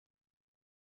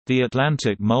The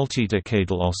Atlantic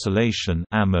multidecadal oscillation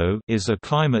 (AMO) is a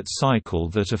climate cycle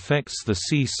that affects the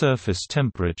sea surface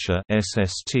temperature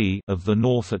 (SST) of the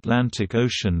North Atlantic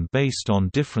Ocean based on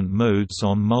different modes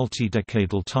on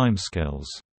multidecadal timescales.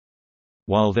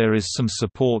 While there is some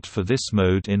support for this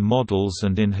mode in models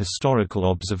and in historical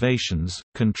observations,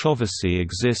 controversy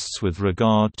exists with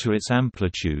regard to its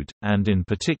amplitude, and in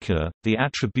particular, the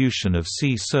attribution of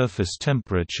sea surface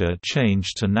temperature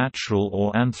change to natural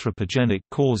or anthropogenic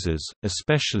causes,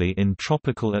 especially in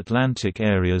tropical Atlantic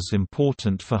areas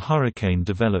important for hurricane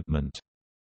development.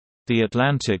 The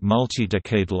Atlantic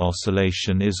multidecadal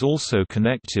oscillation is also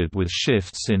connected with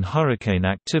shifts in hurricane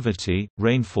activity,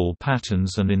 rainfall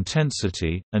patterns and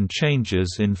intensity, and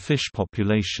changes in fish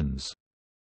populations.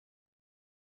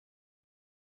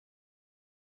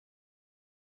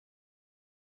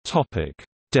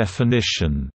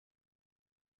 Definition.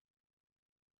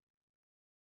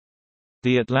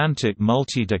 The Atlantic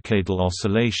multidecadal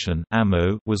oscillation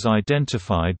 (AMO) was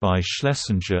identified by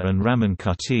Schlesinger and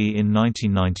Ramankutti in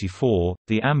 1994.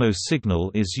 The AMO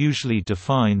signal is usually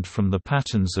defined from the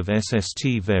patterns of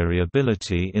SST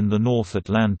variability in the North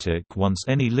Atlantic once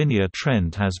any linear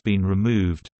trend has been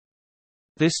removed.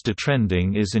 This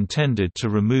detrending is intended to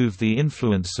remove the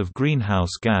influence of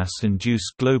greenhouse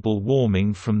gas-induced global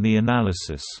warming from the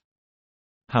analysis.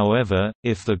 However,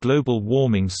 if the global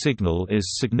warming signal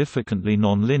is significantly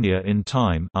nonlinear in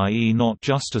time, i.e. not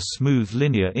just a smooth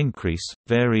linear increase,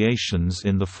 variations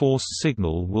in the forced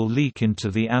signal will leak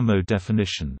into the AMO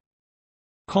definition.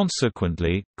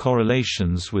 Consequently,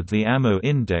 correlations with the AMO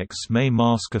index may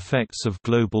mask effects of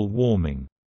global warming.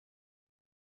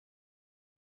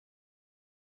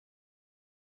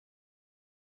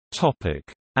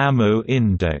 AMO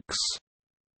index.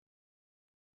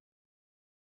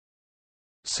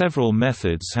 Several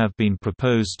methods have been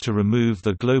proposed to remove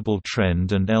the global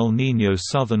trend and El Niño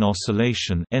Southern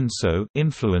Oscillation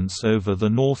influence over the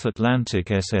North Atlantic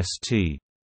SST.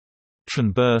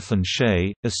 Trenberth and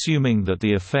Shea, assuming that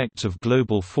the effect of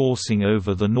global forcing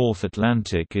over the North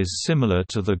Atlantic is similar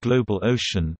to the global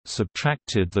ocean,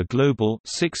 subtracted the global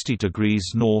 60 degrees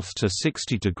north to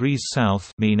 60 degrees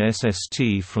south mean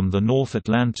SST from the North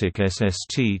Atlantic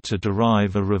SST to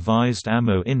derive a revised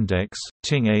AMO index.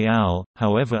 Ting et al.,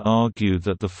 however, argue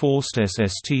that the forced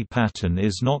SST pattern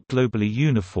is not globally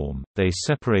uniform. They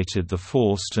separated the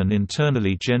forced and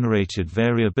internally generated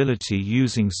variability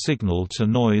using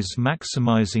signal-to-noise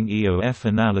maximizing EOF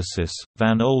analysis.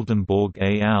 Van Oldenborg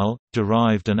et al.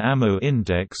 Derived an AMO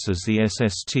index as the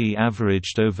SST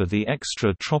averaged over the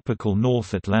extra-tropical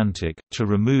North Atlantic, to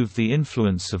remove the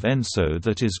influence of ENSO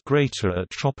that is greater at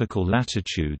tropical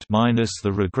latitude minus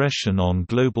the regression on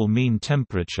global mean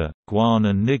temperature. Guan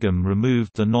and Nigam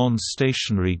removed the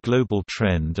non-stationary global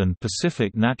trend and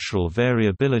Pacific natural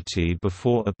variability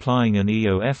before applying an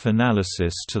EOF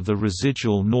analysis to the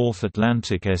residual North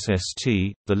Atlantic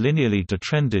SST. The linearly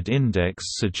detrended index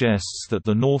suggests that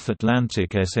the North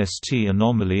Atlantic SST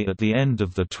anomaly at the end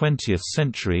of the 20th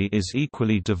century is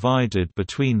equally divided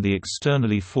between the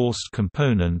externally forced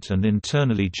component and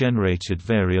internally generated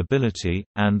variability,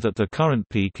 and that the current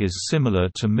peak is similar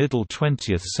to middle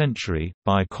 20th century.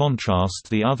 By contrast,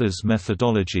 the others'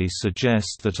 methodology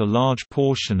suggests that a large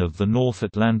portion of the North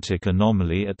Atlantic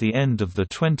anomaly at the end of the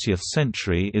 20th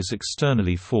century is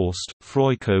externally forced.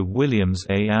 Froyko-Williams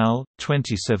et al.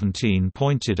 2017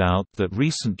 pointed out that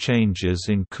recent changes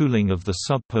in cooling of the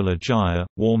subpolar gyre,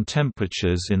 warm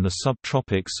temperatures in the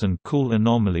subtropics and cool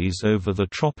anomalies over the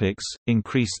tropics,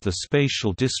 increased the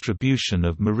spatial distribution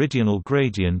of meridional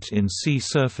gradient in sea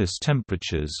surface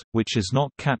temperatures, which is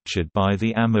not captured by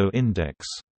the AMO index.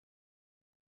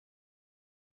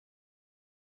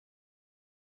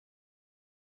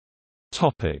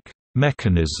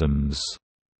 Mechanisms.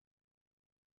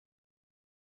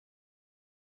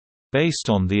 Based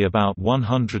on the about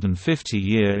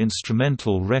 150-year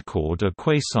instrumental record, a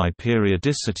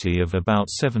quasi-periodicity of about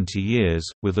 70 years,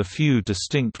 with a few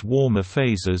distinct warmer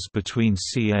phases between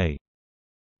ca.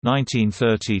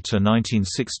 1930 to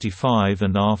 1965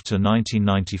 and after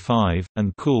 1995,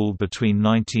 and cool between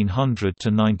 1900 to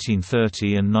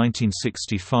 1930 and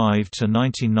 1965 to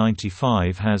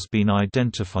 1995 has been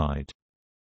identified.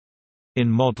 In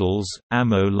models,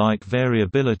 AMO-like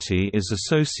variability is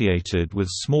associated with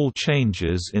small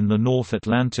changes in the North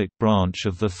Atlantic branch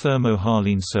of the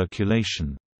thermohaline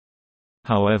circulation.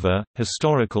 However,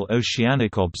 historical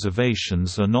oceanic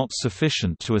observations are not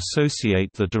sufficient to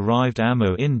associate the derived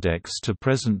AMO index to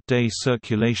present-day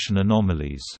circulation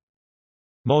anomalies.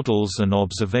 Models and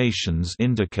observations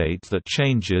indicate that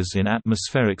changes in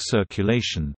atmospheric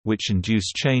circulation, which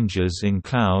induce changes in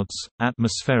clouds,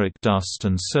 atmospheric dust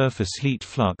and surface heat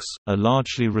flux, are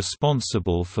largely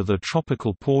responsible for the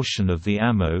tropical portion of the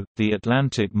AMO. The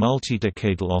Atlantic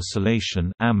multidecadal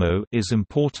oscillation (AMO) is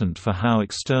important for how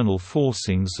external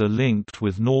forcings are linked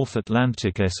with North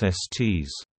Atlantic SSTs.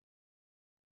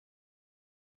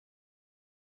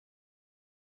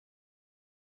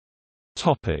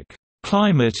 Topic: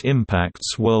 Climate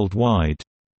impacts worldwide.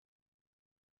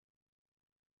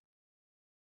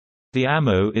 The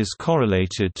AMO is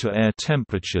correlated to air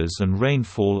temperatures and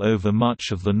rainfall over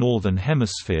much of the Northern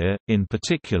Hemisphere, in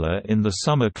particular in the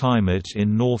summer climate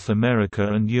in North America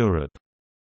and Europe.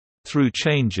 Through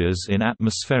changes in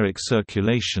atmospheric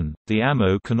circulation, the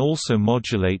AMO can also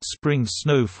modulate spring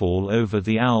snowfall over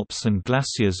the Alps and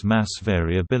glaciers' mass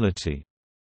variability.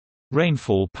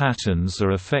 Rainfall patterns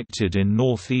are affected in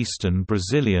northeastern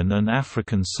Brazilian and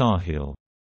African Sahel.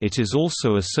 It is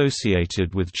also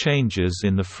associated with changes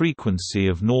in the frequency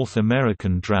of North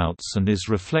American droughts and is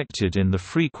reflected in the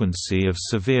frequency of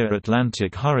severe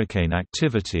Atlantic hurricane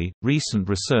activity. Recent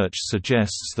research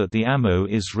suggests that the AMO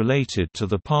is related to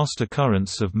the past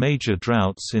occurrence of major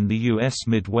droughts in the U.S.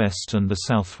 Midwest and the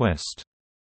Southwest.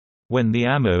 When the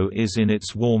AMO is in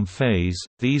its warm phase,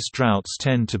 these droughts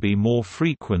tend to be more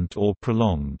frequent or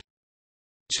prolonged.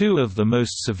 Two of the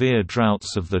most severe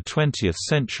droughts of the 20th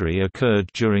century occurred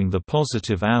during the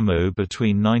positive AMO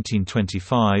between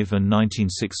 1925 and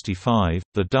 1965,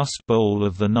 the Dust Bowl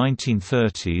of the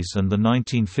 1930s and the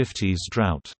 1950s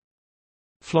drought.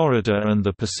 Florida and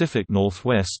the Pacific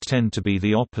Northwest tend to be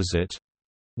the opposite.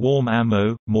 Warm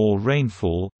AMO, more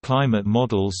rainfall. Climate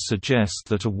models suggest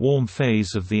that a warm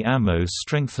phase of the AMO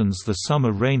strengthens the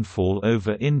summer rainfall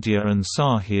over India and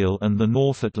Sahel and the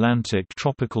North Atlantic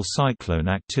tropical cyclone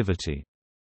activity.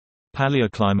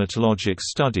 Paleoclimatologic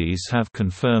studies have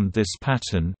confirmed this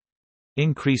pattern.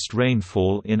 Increased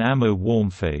rainfall in AMO warm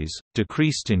phase,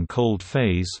 decreased in cold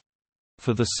phase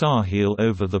for the Sahel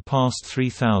over the past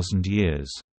 3,000 years.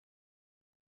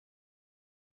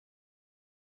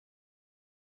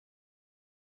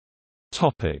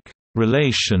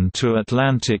 Relation to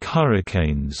Atlantic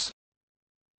hurricanes.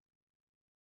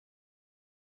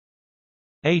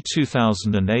 A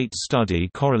 2008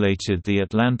 study correlated the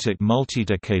Atlantic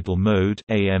multidecadal mode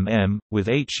 (AMM) with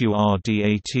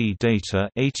HURDAT data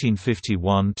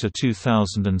 1851 to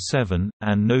 2007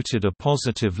 and noted a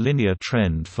positive linear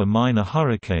trend for minor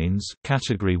hurricanes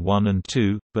category 1 and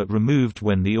 2, but removed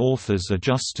when the authors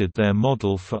adjusted their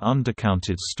model for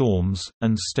undercounted storms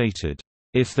and stated,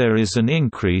 "If there is an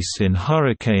increase in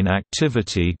hurricane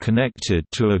activity connected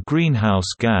to a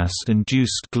greenhouse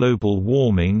gas-induced global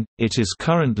warming, it is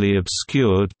currently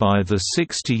obscured by the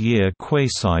 60-year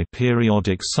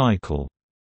quasi-periodic cycle."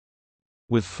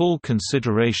 With full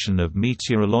consideration of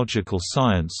meteorological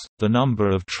science, the number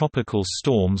of tropical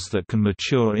storms that can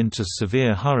mature into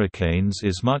severe hurricanes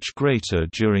is much greater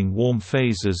during warm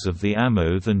phases of the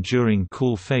AMO than during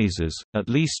cool phases, at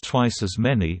least twice as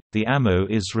many. The AMO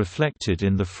is reflected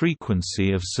in the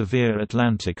frequency of severe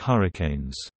Atlantic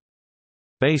hurricanes.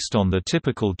 Based on the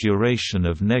typical duration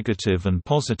of negative and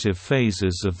positive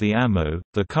phases of the AMO,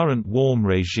 the current warm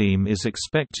regime is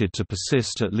expected to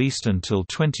persist at least until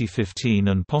 2015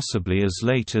 and possibly as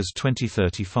late as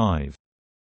 2035.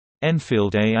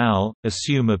 Enfield et al.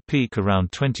 Assume a peak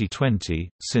around 2020.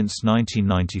 Since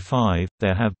 1995,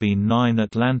 there have been 9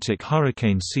 Atlantic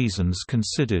hurricane seasons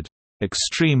considered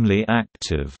extremely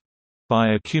active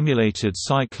by accumulated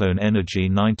cyclone energy: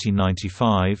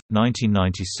 1995,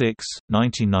 1996,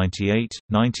 1998,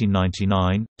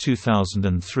 1999,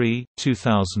 2003,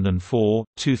 2004,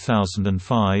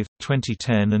 2005,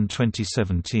 2010 and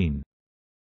 2017.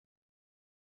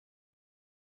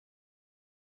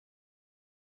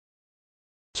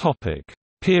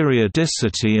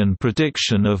 Periodicity and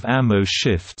prediction of AMO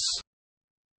shifts.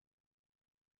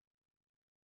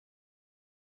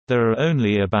 There are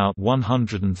only about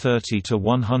 130 to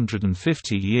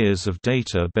 150 years of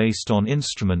data based on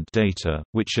instrument data,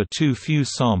 which are too few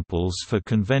samples for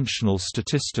conventional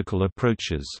statistical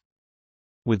approaches.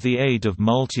 With the aid of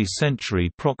multi-century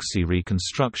proxy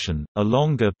reconstruction, a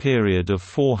longer period of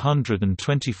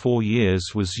 424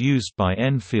 years was used by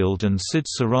Enfield and Sid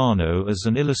Serrano as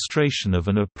an illustration of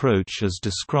an approach as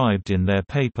described in their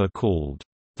paper called,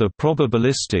 "The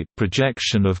Probabilistic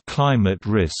Projection of Climate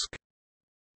Risk."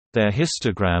 Their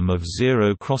histogram of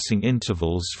zero crossing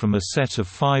intervals from a set of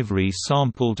 5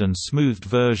 re-sampled and smoothed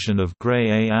version of Gray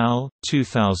et al.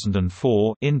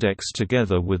 2004 index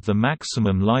together with the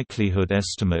maximum likelihood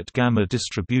estimate gamma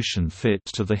distribution fit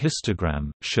to the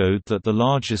histogram, showed that the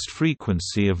largest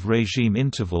frequency of regime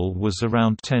interval was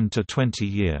around 10 to 20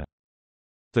 year.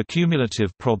 The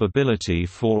cumulative probability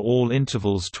for all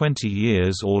intervals 20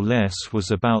 years or less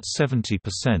was about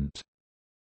 70%.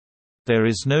 There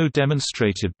is no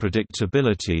demonstrated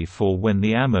predictability for when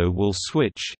the AMO will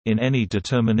switch, in any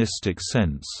deterministic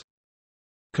sense.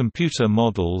 Computer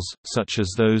models, such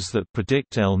as those that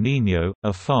predict El Niño,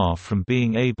 are far from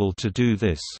being able to do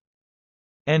this.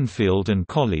 Enfield and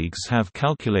colleagues have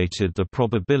calculated the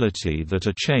probability that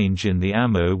a change in the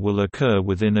AMO will occur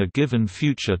within a given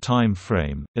future time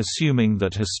frame, assuming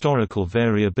that historical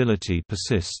variability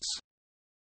persists.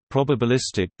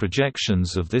 Probabilistic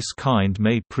projections of this kind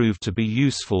may prove to be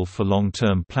useful for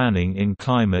long-term planning in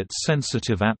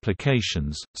climate-sensitive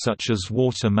applications, such as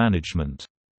water management.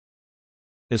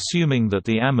 Assuming that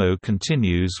the AMO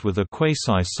continues with a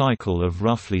quasi-cycle of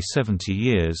roughly 70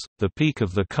 years, the peak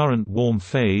of the current warm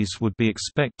phase would be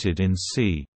expected in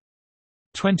c.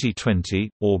 2020,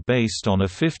 or based on a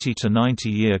 50 to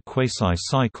 90-year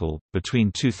quasi-cycle,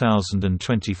 between 2000 and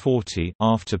 2040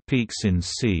 after peaks in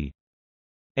c.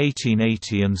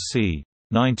 1880 and c.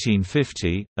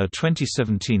 1950. A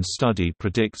 2017 study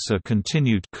predicts a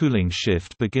continued cooling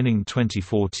shift beginning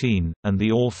 2014, and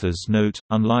the authors note,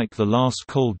 unlike the last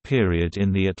cold period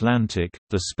in the Atlantic,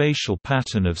 the spatial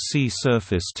pattern of sea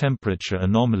surface temperature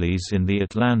anomalies in the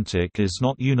Atlantic is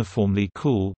not uniformly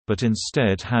cool, but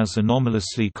instead has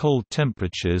anomalously cold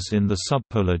temperatures in the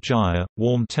subpolar gyre,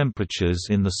 warm temperatures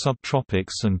in the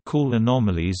subtropics and cool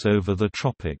anomalies over the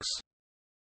tropics.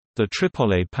 The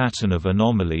tripole pattern of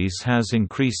anomalies has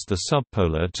increased the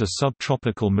subpolar to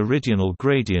subtropical meridional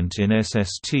gradient in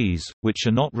SSTs, which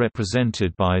are not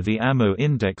represented by the AMO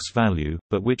index value,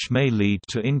 but which may lead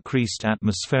to increased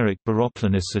atmospheric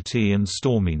baroclinicity and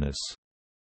storminess.